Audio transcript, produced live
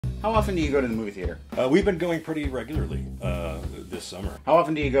How often do you go to the movie theater? We've been going pretty regularly this summer. How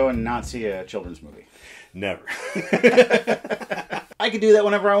often do you go and not see a children's movie? Never. I could do that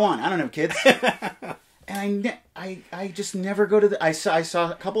whenever I want. I don't have kids. And I just never go to the... I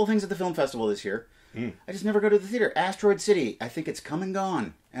saw a couple of things at the film festival this year. I just never go to the theater. Asteroid City, I think it's come and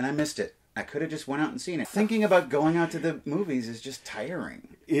gone, and I missed it. I could have just went out and seen it. Thinking about going out to the movies is just tiring.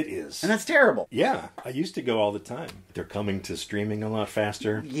 It is. And that's terrible. Yeah, I used to go all the time. They're coming to streaming a lot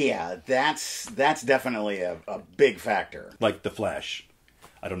faster. Yeah, that's definitely a big factor. Like The Flash.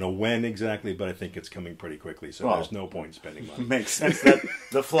 I don't know when exactly, but I think it's coming pretty quickly, so there's no point spending money. Makes sense that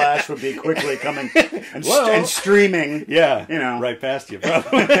The Flash would be quickly coming and streaming. Yeah, you know, right past you,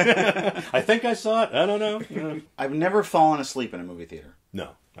 probably. I think I saw it. I don't know. I've never fallen asleep in a movie theater.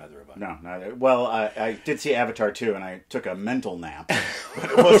 No, neither have I. No, neither. Well, I did see Avatar 2, and I took a mental nap.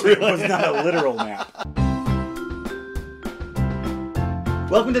 But it was not a literal nap.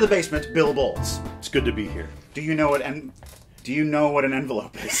 Welcome to the basement, Bill Bowles. It's good to be here. Do you know what an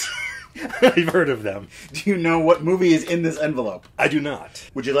envelope is? I've heard of them. Do you know what movie is in this envelope? I do not.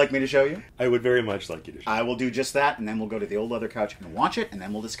 Would you like me to show you? I would very much like you to show. I will do just that, and then we'll go to the old leather couch and watch it, and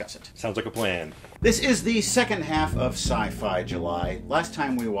then we'll discuss it. Sounds like a plan. This is the second half of Sci-Fi July. Last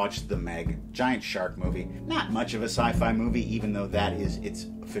time we watched The Meg, giant shark movie. Not much of a sci-fi movie, even though that is its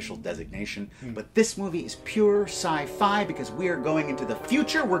official designation. But this movie is pure sci-fi because we are going into the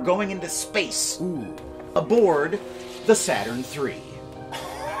future. We're going into space. Ooh. Aboard the Saturn III.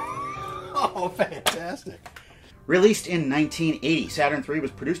 Oh, fantastic. Released in 1980, Saturn III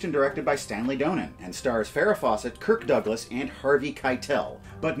was produced and directed by Stanley Donen and stars Farrah Fawcett, Kirk Douglas, and Harvey Keitel,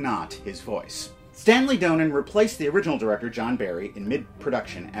 but not his voice. Stanley Donen replaced the original director John Barry in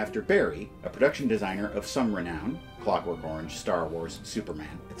mid-production after Barry, a production designer of some renown, Clockwork Orange, Star Wars,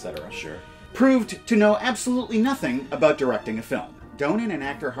 Superman, etc., proved to know absolutely nothing about directing a film. Donen and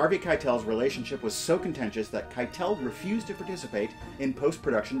actor Harvey Keitel's relationship was so contentious that Keitel refused to participate in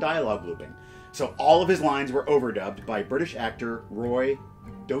post-production dialogue looping, so all of his lines were overdubbed by British actor Roy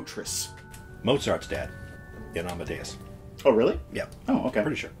Dotrice. Mozart's dad in Amadeus. Oh, really? Yeah. Oh, okay.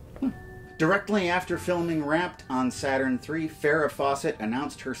 Pretty sure. Directly after filming wrapped on Saturn III, Farrah Fawcett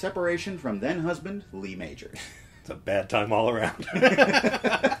announced her separation from then-husband Lee Majors. It's a bad time all around.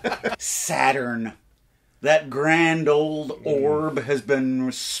 Saturn. That grand old orb has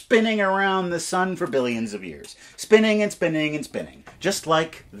been spinning around the sun for billions of years. Spinning and spinning and spinning. Just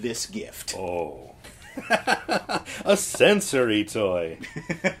like this gift. Oh. A sensory toy.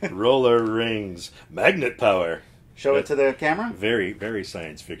 Roller rings. Magnet power. Show it to the camera. Very, very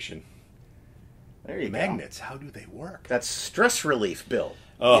science fiction. There you go. Magnets, how do they work? That's stress relief, Bill.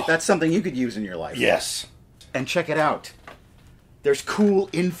 Oh. That's something you could use in your life. Yes. And check it out. There's cool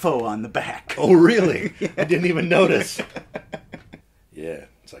info on the back. Oh, really? Yeah. I didn't even notice. Yeah,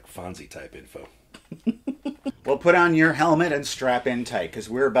 it's like Fonzie type info. Well, put on your helmet and strap in tight, because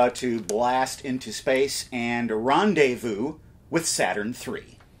we're about to blast into space and rendezvous with Saturn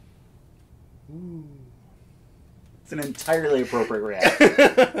III. Ooh. It's an entirely appropriate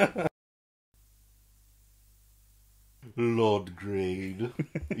reaction. Lord Grade,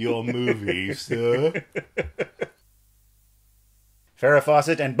 your movie, sir. Farrah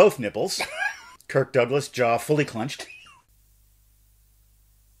Fawcett and both nipples. Kirk Douglas, jaw fully clenched.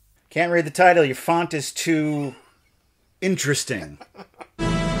 Can't read the title, your font is too interesting.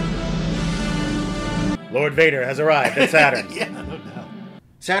 Lord Vader has arrived at Saturn. Yeah, no doubt.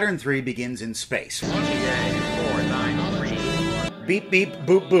 Saturn III begins in space. Beep, beep,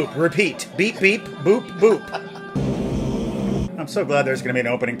 boop, boop. Repeat. Beep, beep, boop, boop. I'm so glad there's going to be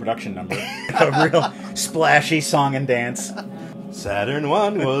an opening production number. A real splashy song and dance. Saturn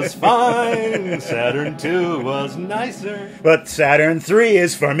 1 was fine. Saturn 2 was nicer. But Saturn 3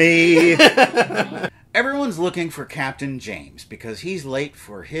 is for me. Everyone's looking for Captain James because he's late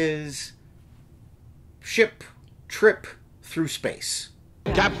for his ship trip through space.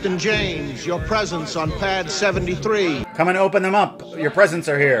 Captain James, your presents on pad 73. Come and open them up. Your presents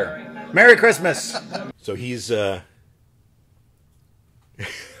are here. Merry Christmas. So he's,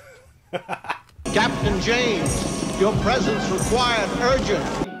 Captain James, your presents required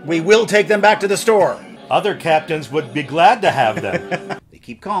urgent. We will take them back to the store. Other captains would be glad to have them. They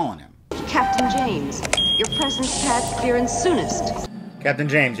keep calling him. Captain James, your presents pads clearance soonest. Captain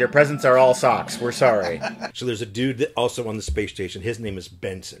James, your presents are all socks. We're sorry. So there's a dude that also on the space station. His name is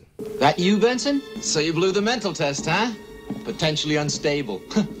Benson. That you, Benson? So you blew the mental test, huh? Potentially unstable.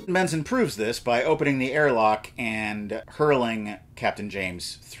 Benson proves this by opening the airlock and hurling Captain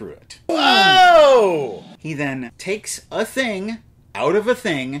James through it. Whoa! He then takes a thing out of a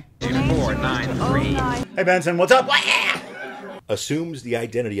thing. 493. Hey Benson, what's up? assumes the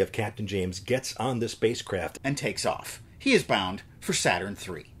identity of Captain James, gets on the spacecraft, and takes off. He is bound for Saturn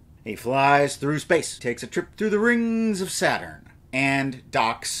III. He flies through space, takes a trip through the rings of Saturn, and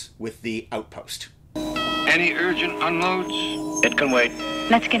docks with the outpost. Any urgent unloads? It can wait.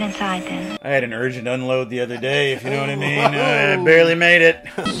 Let's get inside then. I had an urgent unload the other day, if you know what I mean. I barely made it.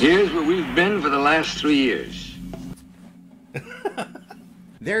 Here's where we've been for the last 3 years.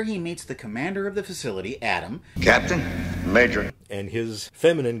 There he meets the commander of the facility, Adam. Captain. Major. and his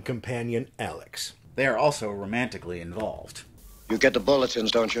feminine companion, Alex. They are also romantically involved. You get the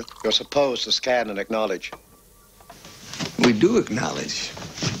bulletins, don't you? You're supposed to scan and acknowledge. We do acknowledge.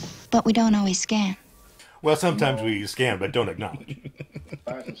 But we don't always scan. Well, sometimes we scan, but don't acknowledge.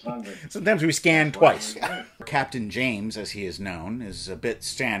 Sometimes we scan twice. Captain James, as he is known, is a bit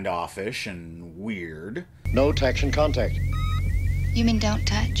standoffish and weird. No traction contact. You mean don't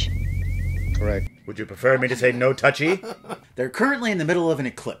touch? Correct. Would you prefer me to say no touchy? They're currently in the middle of an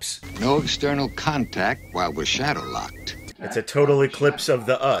eclipse. No external contact while we're shadow locked. It's a total eclipse of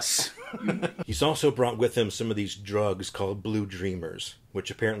the us. He's also brought with him some of these drugs called blue dreamers, which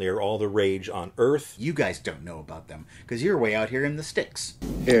apparently are all the rage on Earth. You guys don't know about them, because you're way out here in the sticks.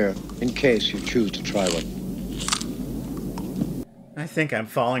 Here, in case you choose to try one. I think I'm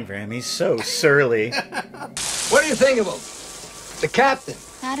falling for him. He's so surly. What do you think of him? The captain.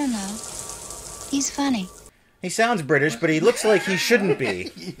 I don't know. He's funny. He sounds British, but he looks like he shouldn't be.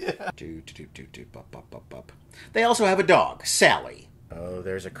 They also have a dog, Sally. Oh,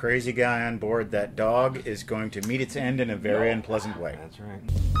 there's a crazy guy on board. That dog is going to meet its end in a very unpleasant way. That's right.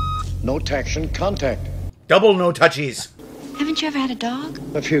 No traction contact. Double no touchies. Haven't you ever had a dog?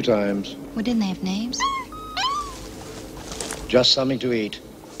 A few times. Well, didn't they have names? Just something to eat.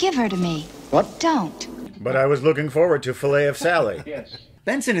 Give her to me. What? Don't. But I was looking forward to Filet of Sally. Yes.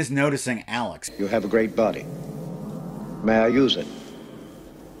 Benson is noticing Alex. You have a great body. May I use it?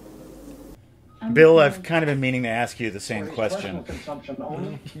 Bill, I've kind of been meaning to ask you the same question.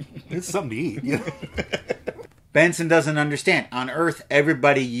 It's something to eat. Benson doesn't understand. On Earth,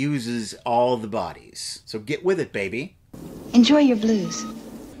 everybody uses all the bodies. So get with it, baby. Enjoy your blues.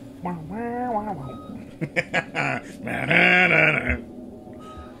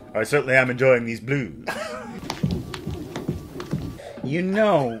 I certainly am enjoying these blues. You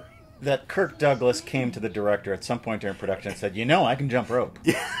know that Kirk Douglas came to the director at some point during production and said, you know, I can jump rope.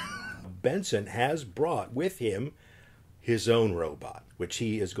 Benson has brought with him his own robot, which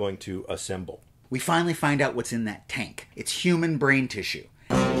he is going to assemble. We finally find out what's in that tank. It's human brain tissue.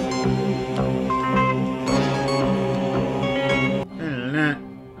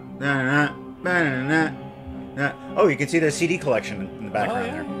 Oh, you can see the CD collection in the background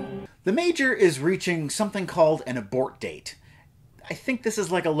there. The Major is reaching something called an abort date. I think this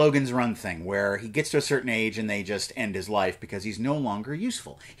is like a Logan's Run thing, where he gets to a certain age and they just end his life because he's no longer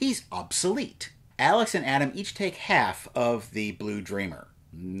useful. He's obsolete. Alex and Adam each take half of the Blue Dreamer.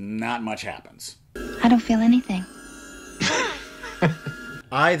 Not much happens. I don't feel anything.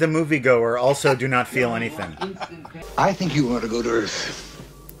 I, the moviegoer, also do not feel anything. I think you ought to go to Earth.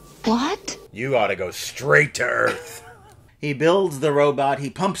 What? You ought to go straight to Earth. He builds the robot, he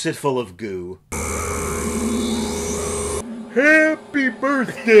pumps it full of goo. Happy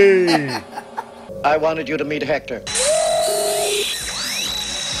birthday! I wanted you to meet Hector.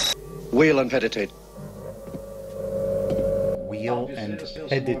 Wheel and meditate. Wheel and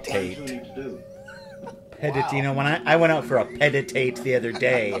peditate. You know, when I went out for a peditate the other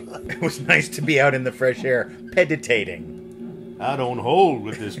day, it was nice to be out in the fresh air, peditating. I don't hold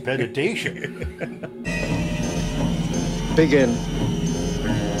with this peditation. Begin.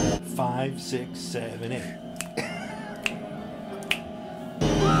 5, 6, 7, 8.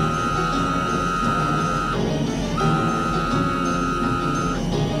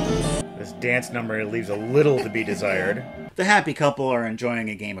 This dance number leaves a little to be desired. The happy couple are enjoying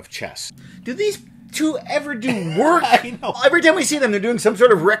a game of chess. Do these two ever do work? I know. Every time we see them, they're doing some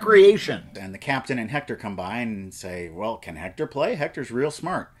sort of recreation. And the captain and Hector come by and say, well, can Hector play? Hector's real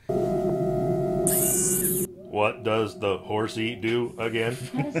smart. What does the horsey do again?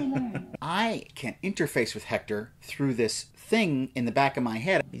 How does he learn? I can interface with Hector through this thing in the back of my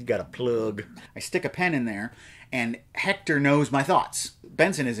head. He's got a plug. I stick a pen in there, and Hector knows my thoughts.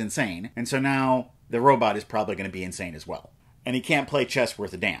 Benson is insane, and so now the robot is probably going to be insane as well. And he can't play chess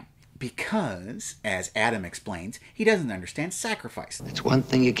worth a damn. Because, as Adam explains, he doesn't understand sacrifice. That's one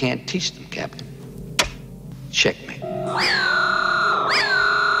thing you can't teach them, Captain. Checkmate.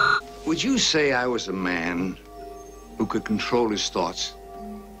 Would you say I was a man who could control his thoughts?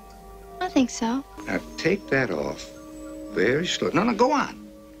 I think so. Now, take that off very slow. No, go on.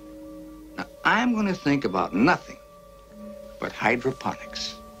 Now, I'm going to think about nothing but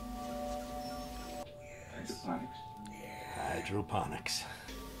hydroponics. Hydroponics.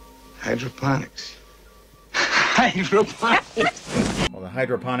 Hydroponics. Hydroponics. Well, the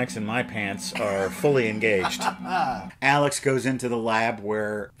hydroponics in my pants are fully engaged. Alex goes into the lab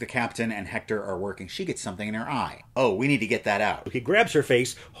where the captain and Hector are working. She gets something in her eye. Oh, we need to get that out. He grabs her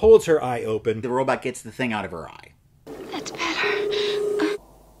face, holds her eye open. The robot gets the thing out of her eye. That's better.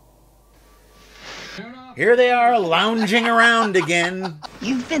 Here they are, lounging around again.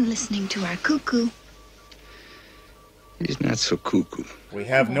 You've been listening to our cuckoo. He's not so cuckoo. We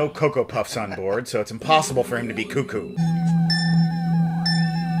have no Cocoa Puffs on board, so it's impossible for him to be cuckoo.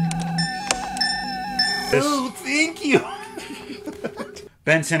 Oh, thank you.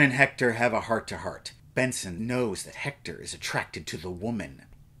 Benson and Hector have a heart-to-heart. Benson knows that Hector is attracted to the woman,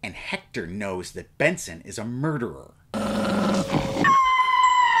 and Hector knows that Benson is a murderer.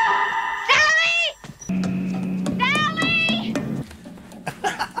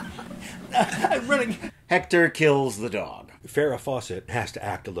 I'm running. Hector kills the dog. Farrah Fawcett has to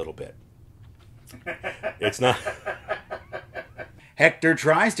act a little bit. It's not... Hector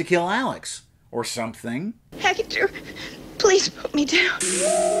tries to kill Alex, or something. Hector, please put me down.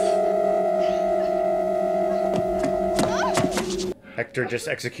 Hector just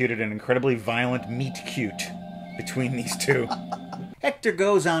executed an incredibly violent meet-cute between these two. Hector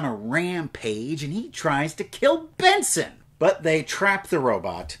goes on a rampage and he tries to kill Benson. But they trap the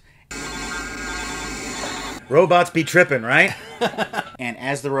robot. Robots be tripping, right? And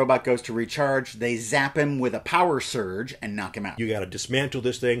as the robot goes to recharge, they zap him with a power surge and knock him out. You gotta dismantle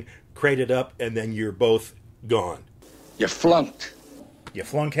this thing, crate it up, and then you're both gone. You flunked. You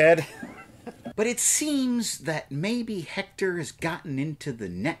flunkhead. But it seems that maybe Hector has gotten into the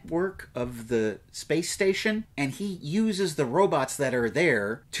network of the space station, and he uses the robots that are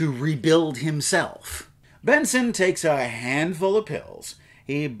there to rebuild himself. Benson takes a handful of pills.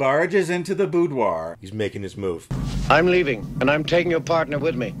 He barges into the boudoir. He's making his move. I'm leaving, and I'm taking your partner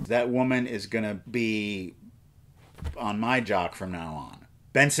with me. That woman is gonna be on my jock from now on.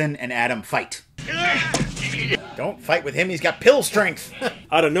 Benson and Adam fight. Don't fight with him, he's got pill strength.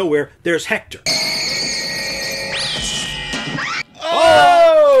 Out of nowhere, there's Hector.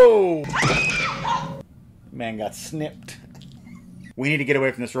 Oh! Man got snipped. We need to get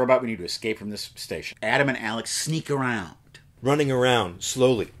away from this robot. We need to escape from this station. Adam and Alex sneak around. Running around,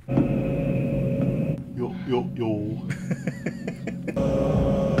 slowly. Yo, yo, yo.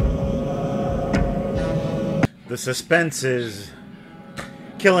 The suspense is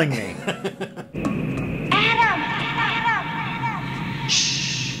killing me. Adam!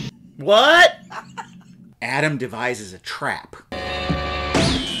 Shh. What? Adam devises a trap.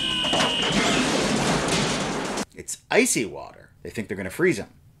 It's icy water. They think they're going to freeze him,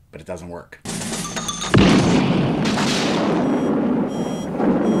 but it doesn't work.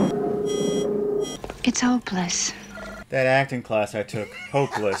 It's hopeless. That acting class I took,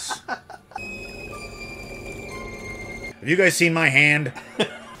 hopeless. Have you guys seen my hand?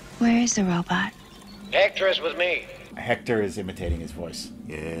 Where is the robot? Hector is with me. Hector is imitating his voice.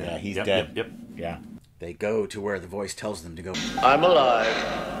 Yeah, he's dead. Yep. Yeah. They go to where the voice tells them to go. I'm alive.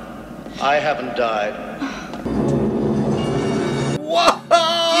 I haven't died. Whoa!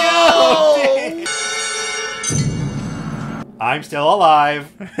 I'm still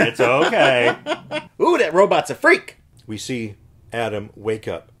alive. It's okay. Ooh, that robot's a freak! We see Adam wake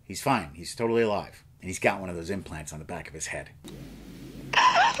up. He's fine. He's totally alive. And he's got one of those implants on the back of his head.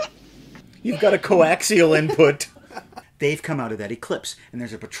 You've got a coaxial input. They've come out of that eclipse, and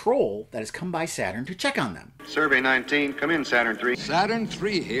there's a patrol that has come by Saturn to check on them. Survey 19, come in, Saturn 3. Saturn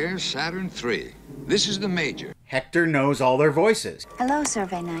 3 here, Saturn 3. This is the Major. Hector knows all their voices. Hello,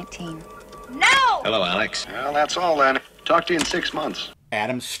 Survey 19. Hello, Alex. Well, that's all then. Talk to you in 6 months.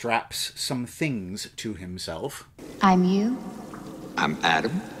 Adam straps some things to himself. I'm you. I'm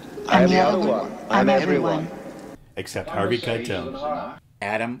Adam. I'm the other one. I'm everyone. Except Harvey Keitel.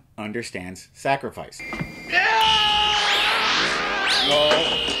 Adam understands sacrifice.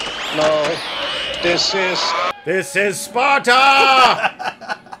 No. This is Sparta!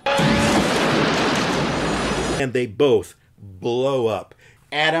 And they both blow up.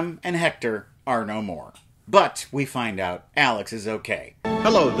 Adam and Hector are no more. But we find out Alex is okay.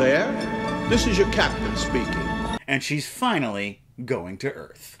 Hello there. This is your captain speaking. And she's finally going to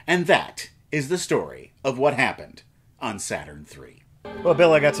Earth. And that is the story of what happened on Saturn 3. Well,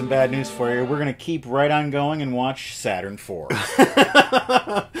 Bill, I got some bad news for you. We're going to keep right on going and watch Saturn 4.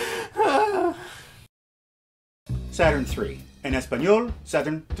 Saturn 3. En español,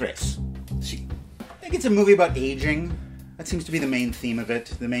 Saturn 3. Sí. I think it's a movie about aging. That seems to be the main theme of it.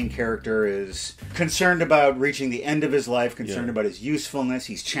 The main character is concerned about reaching the end of his life, concerned about his usefulness.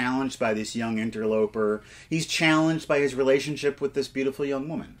 He's challenged by this young interloper. He's challenged by his relationship with this beautiful young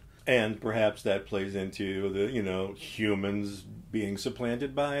woman. And perhaps that plays into the, humans being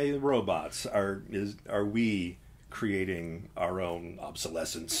supplanted by robots. Are we creating our own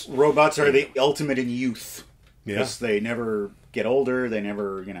obsolescence? Robots are the ultimate in youth. Because they never get older, they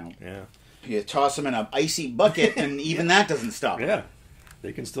never, Yeah. You toss them in an icy bucket, and even that doesn't stop them. Yeah.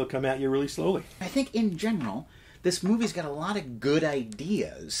 They can still come at you really slowly. I think, in general, this movie's got a lot of good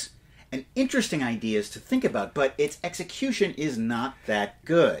ideas and interesting ideas to think about, but its execution is not that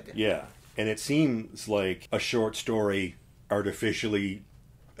good. Yeah. And it seems like a short story artificially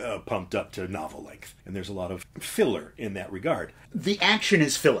pumped up to novel length. And there's a lot of filler in that regard. The action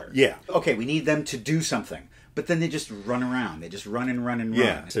is filler. Yeah. Okay, we need them to do something. But then they just run around. They just run and run and run.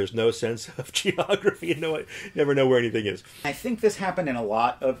 Yeah, there's no sense of geography. You never know where anything is. I think this happened in a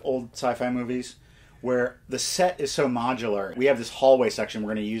lot of old sci-fi movies where the set is so modular. We have this hallway section.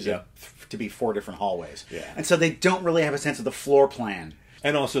 We're going to use it to be 4 different hallways. Yeah. And so they don't really have a sense of the floor plan.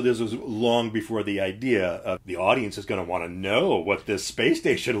 And also, this was long before the idea of the audience is going to want to know what this space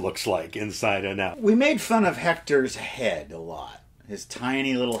station looks like inside and out. We made fun of Hector's head a lot. His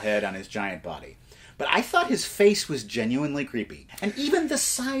tiny little head on his giant body. But I thought his face was genuinely creepy. And even the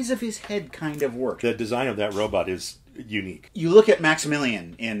size of his head kind of worked. The design of that robot is unique. You look at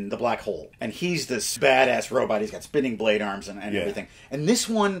Maximilian in The Black Hole, and he's this badass robot. He's got spinning blade arms and everything. And this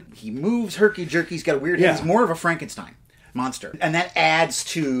one, he moves herky-jerky. He's got a weird head. He's more of a Frankenstein monster. And that adds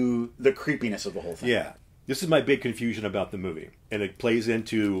to the creepiness of the whole thing. Yeah. This is my big confusion about the movie. And it plays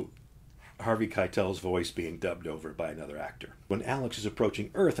into Harvey Keitel's voice being dubbed over by another actor. When Alex is approaching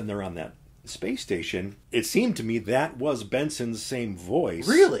Earth and they're on that space station, it seemed to me that was Benson's same voice.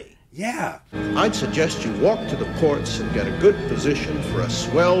 Really? Yeah. I'd suggest you walk to the ports and get a good position for a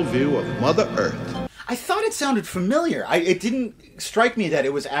swell view of Mother Earth. I thought it sounded familiar. It didn't strike me that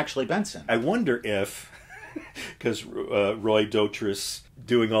it was actually Benson. I wonder if, because Roy Dotrice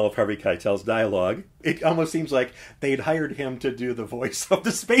doing all of Harvey Keitel's dialogue, it almost seems like they'd hired him to do the voice of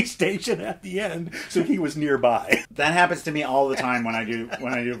the space station at the end, so he was nearby. That happens to me all the time when I do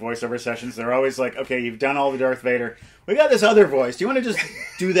voiceover sessions. They're always like, "Okay, you've done all the Darth Vader. We got this other voice. Do you want to just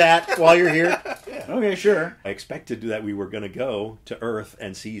do that while you're here?" Yeah. Okay, sure. I expected that we were going to go to Earth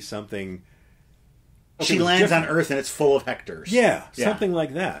and see something. She lands on Earth and it's full of Hectors. Yeah, something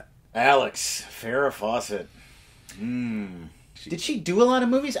like that. Alex, Farrah Fawcett. Did she do a lot of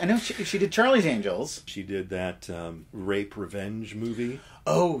movies? I know she did Charlie's Angels. She did that rape revenge movie.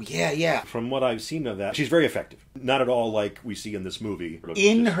 Oh, yeah. From what I've seen of that, she's very effective. Not at all like we see in this movie.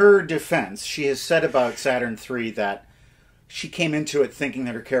 In her defense, she has said about Saturn III that she came into it thinking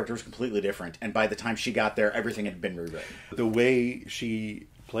that her character was completely different, and by the time she got there, everything had been rewritten. The way she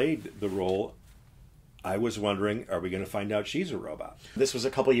played the role, I was wondering, are we going to find out she's a robot? This was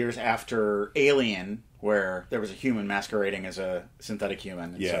a couple years after Alien, where there was a human masquerading as a synthetic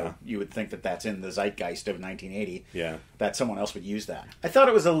human. And so you would think that that's in the zeitgeist of 1980. Yeah. That someone else would use that. I thought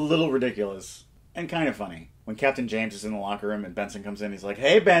it was a little ridiculous and kind of funny. When Captain James is in the locker room and Benson comes in, he's like,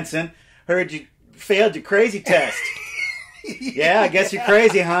 "Hey, Benson, heard you failed your crazy test." Yeah, I guess you're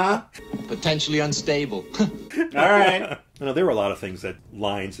crazy, huh? Potentially unstable. All right. There were a lot of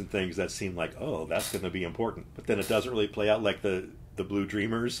lines and things that seemed like, oh, that's going to be important. But then it doesn't really play out like the Blue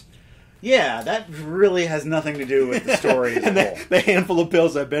Dreamers. Yeah, that really has nothing to do with the story as and a whole. The handful of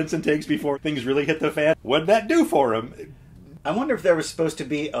pills that Benson takes before things really hit the fan, what'd that do for him? I wonder if there was supposed to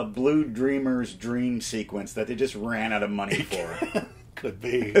be a Blue Dreamers dream sequence that they just ran out of money for. Could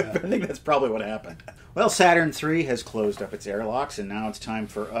be. I think that's probably what happened. Well, Saturn III has closed up its airlocks, and now it's time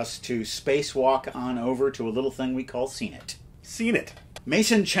for us to spacewalk on over to a little thing we call Seen It. Seen It.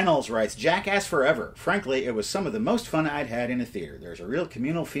 Mason Chennels writes, "Jackass forever. Frankly, it was some of the most fun I'd had in a theater. There's a real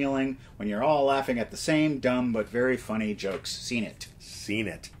communal feeling when you're all laughing at the same dumb but very funny jokes. Seen It." Seen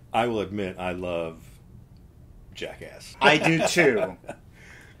It. I will admit, I love Jackass. I do too.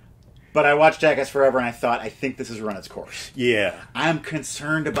 But I watched Jackass Forever and I thought, I think this has run its course. Yeah. I'm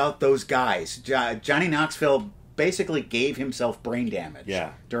concerned about those guys. Johnny Knoxville basically gave himself brain damage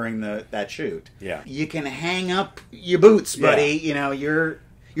during that shoot. Yeah. You can hang up your boots, buddy. Yeah. You're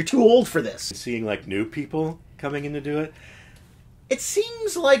too old for this. Seeing new people coming in to do it. It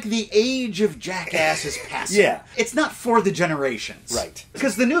seems like the age of Jackass is passing. Yeah. It's not for the generations. Right.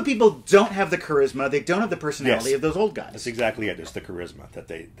 Because the new people don't have the charisma, they don't have the personality Yes. of those old guys. That's exactly it. It's the charisma that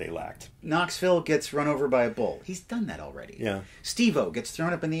they lacked. Knoxville gets run over by a bull. He's done that already. Yeah. Steve-O gets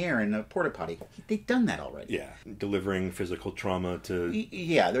thrown up in the air in a porta potty. They've done that already. Yeah. Delivering physical trauma to...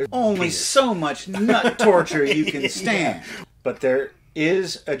 Yeah, there's only so much nut torture you can stand. Yeah. But there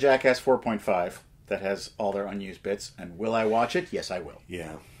is a Jackass 4.5 that has all their unused bits, and will I watch it? Yes, I will.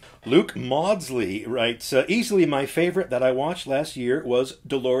 Yeah. Luke Maudsley writes, easily my favorite that I watched last year was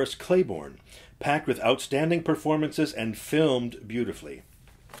Dolores Claiborne, packed with outstanding performances and filmed beautifully.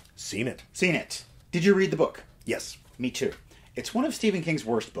 Seen it. Seen it. Did you read the book? Yes. Me too. It's one of Stephen King's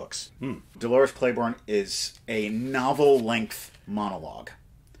worst books. Dolores Claiborne is a novel-length monologue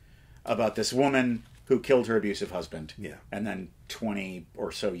about this woman who killed her abusive husband. Yeah. And then 20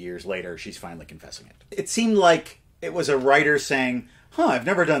 or so years later, she's finally confessing it. It seemed like it was a writer saying, I've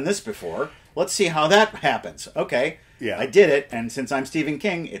never done this before. Let's see how that happens. Okay. Yeah. I did it, and since I'm Stephen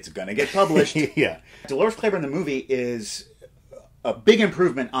King, it's going to get published. Yeah. Dolores Claiborne, the movie, is a big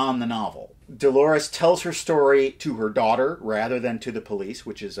improvement on the novel. Dolores tells her story to her daughter rather than to the police,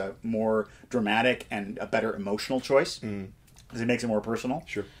 which is a more dramatic and a better emotional choice. Because it makes it more personal.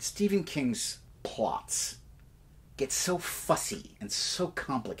 Sure. Stephen King's plots get so fussy and so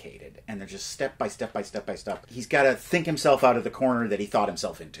complicated, and they're just step by step by step by step. He's got to think himself out of the corner that he thought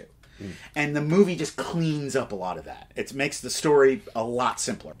himself into. And the movie just cleans up a lot of that. It makes the story a lot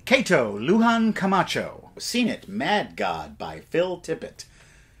simpler. Kato, Lujan Camacho. Seen it. Mad God by Phil Tippett.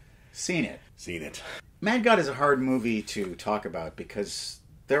 Seen it. Seen it. Mad God is a hard movie to talk about because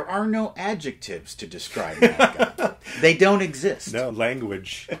there are no adjectives to describe Mad God. They don't exist. No,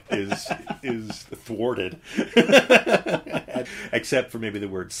 language is thwarted. Except for maybe the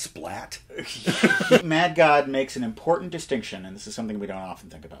word splat. Mad God makes an important distinction, and this is something we don't often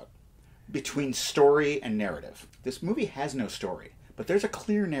think about, between story and narrative. This movie has no story, but there's a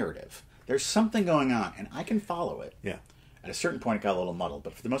clear narrative. There's something going on, and I can follow it. Yeah. At a certain point, it got a little muddled,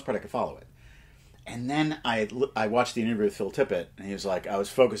 but for the most part, I could follow it. And then I watched the interview with Phil Tippett, and he was like, I was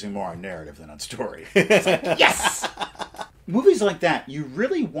focusing more on narrative than on story. It's like, yes! Movies like that, you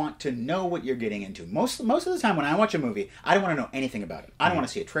really want to know what you're getting into. Most of the time when I watch a movie, I don't want to know anything about it. I don't want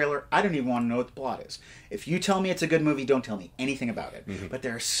to see a trailer. I don't even want to know what the plot is. If you tell me it's a good movie, don't tell me anything about it. But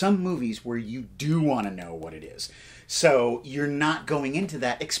there are some movies where you do want to know what it is. So you're not going into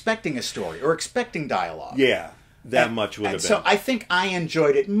that expecting a story or expecting dialogue. Yeah, that much would have been. So I think I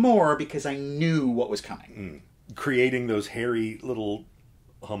enjoyed it more because I knew what was coming. Creating those hairy little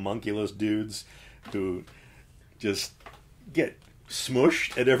homunculus dudes who just get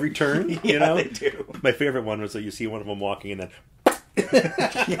smushed at every turn, you know? They do. My favorite one was that you see one of them walking and then...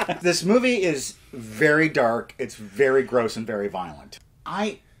 Yeah. This movie is very dark, it's very gross and very violent.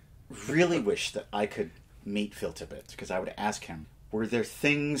 I really wish that I could meet Phil Tippett, because I would ask him, were there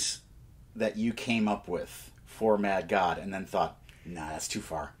things that you came up with for Mad God and then thought, nah, that's too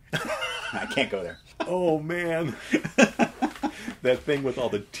far. I can't go there. Oh, man. That thing with all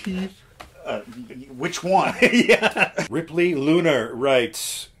the teeth. Which one? Yeah. Ripley Lunar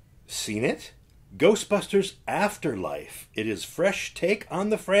writes, seen it? Ghostbusters Afterlife. It is fresh take on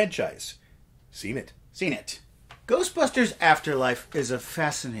the franchise. Seen it. Seen it. Ghostbusters Afterlife is a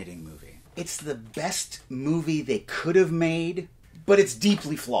fascinating movie. It's the best movie they could have made, but it's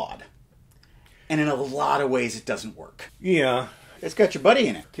deeply flawed. And in a lot of ways it doesn't work. Yeah. It's got your buddy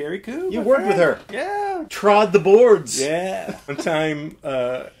in it. Carrie Coon. You worked with her. Yeah. Trod the boards. Yeah. One time,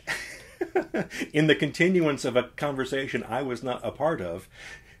 in the continuance of a conversation I was not a part of,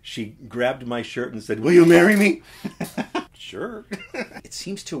 she grabbed my shirt and said, "Will you marry me?" Sure. It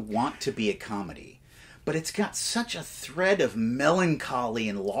seems to want to be a comedy, but it's got such a thread of melancholy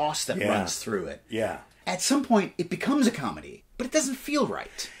and loss that runs through it. Yeah. At some point, it becomes a comedy, but it doesn't feel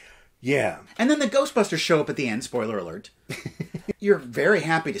right. Yeah. And then the Ghostbusters show up at the end, spoiler alert. You're very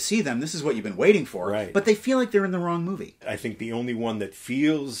happy to see them. This is what you've been waiting for. Right. But they feel like they're in the wrong movie. I think the only one that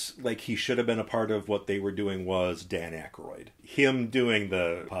feels like he should have been a part of what they were doing was Dan Aykroyd. Him doing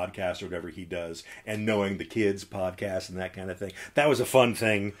the podcast or whatever he does and knowing the kids' podcast and that kind of thing. That was a fun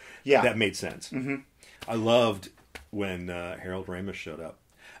thing. Yeah. That made sense. Mm-hmm. I loved when Harold Ramis showed up.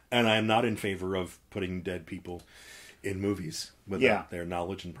 And I'm not in favor of putting dead people in movies without their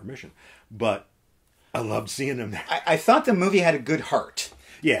knowledge and permission. But I loved seeing them there. I thought the movie had a good heart.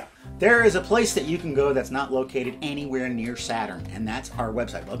 Yeah. There is a place that you can go that's not located anywhere near Saturn, and that's our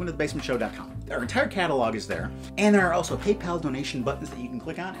website, welcometothebasementshow.com. Our entire catalog is there, and there are also PayPal donation buttons that you can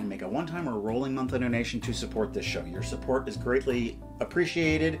click on and make a one-time or rolling monthly donation to support this show. Your support is greatly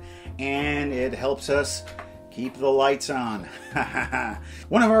appreciated, and it helps us Keep the lights on.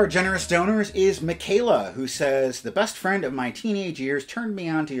 One of our generous donors is Michaela, who says, the best friend of my teenage years turned me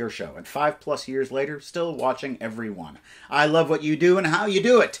on to your show, and 5+ years later, still watching every one. I love what you do and how you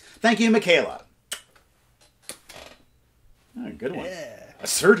do it. Thank you, Michaela. Oh, good one. Yeah.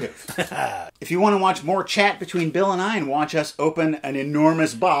 Assertive. If you want to watch more chat between Bill and I and watch us open an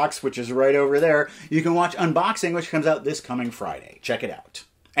enormous box, which is right over there, you can watch Unboxing, which comes out this coming Friday. Check it out.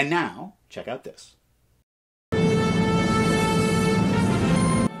 And now, check out this.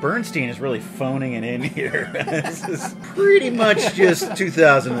 Bernstein is really phoning it in here. This is pretty much just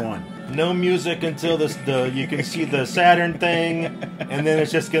 2001. No music until you can see the Saturn thing, and then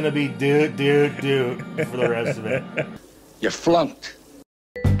it's just going to be do for the rest of it. You flunked.